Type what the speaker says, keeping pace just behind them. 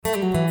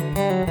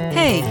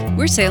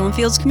We're Salem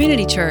Fields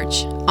Community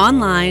Church,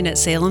 online at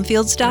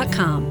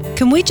salemfields.com.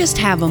 Can we just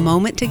have a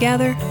moment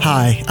together?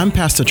 Hi, I'm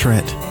Pastor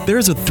Trent.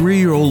 There's a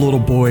 3-year-old little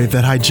boy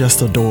that I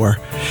just adore.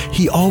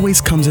 He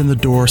always comes in the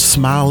door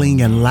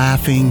smiling and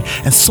laughing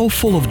and so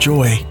full of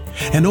joy.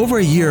 And over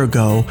a year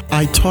ago,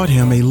 I taught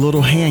him a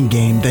little hand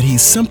game that he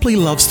simply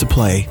loves to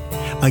play,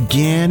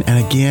 again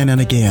and again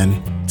and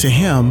again. To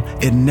him,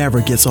 it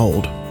never gets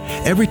old.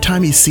 Every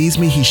time he sees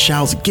me, he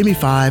shouts, "Give me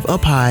 5,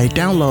 up high,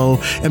 down low,"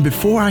 and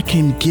before I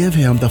can give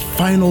him the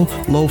final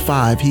low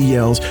 5, he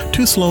yells,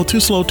 "Too slow, too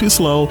slow, too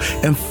slow,"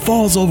 and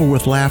falls over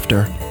with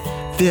laughter.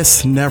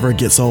 This never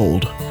gets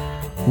old.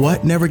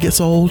 What never gets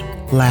old?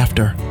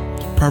 Laughter.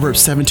 Proverbs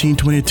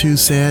 17:22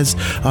 says,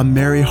 "A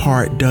merry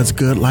heart does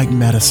good like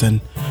medicine."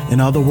 In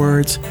other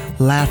words,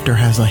 laughter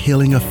has a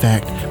healing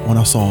effect on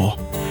us all.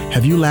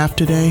 Have you laughed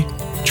today?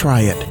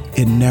 Try it.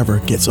 It never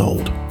gets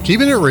old.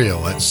 Keeping it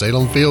real at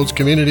Salem Fields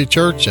Community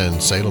Church and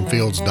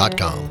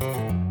salemfields.com.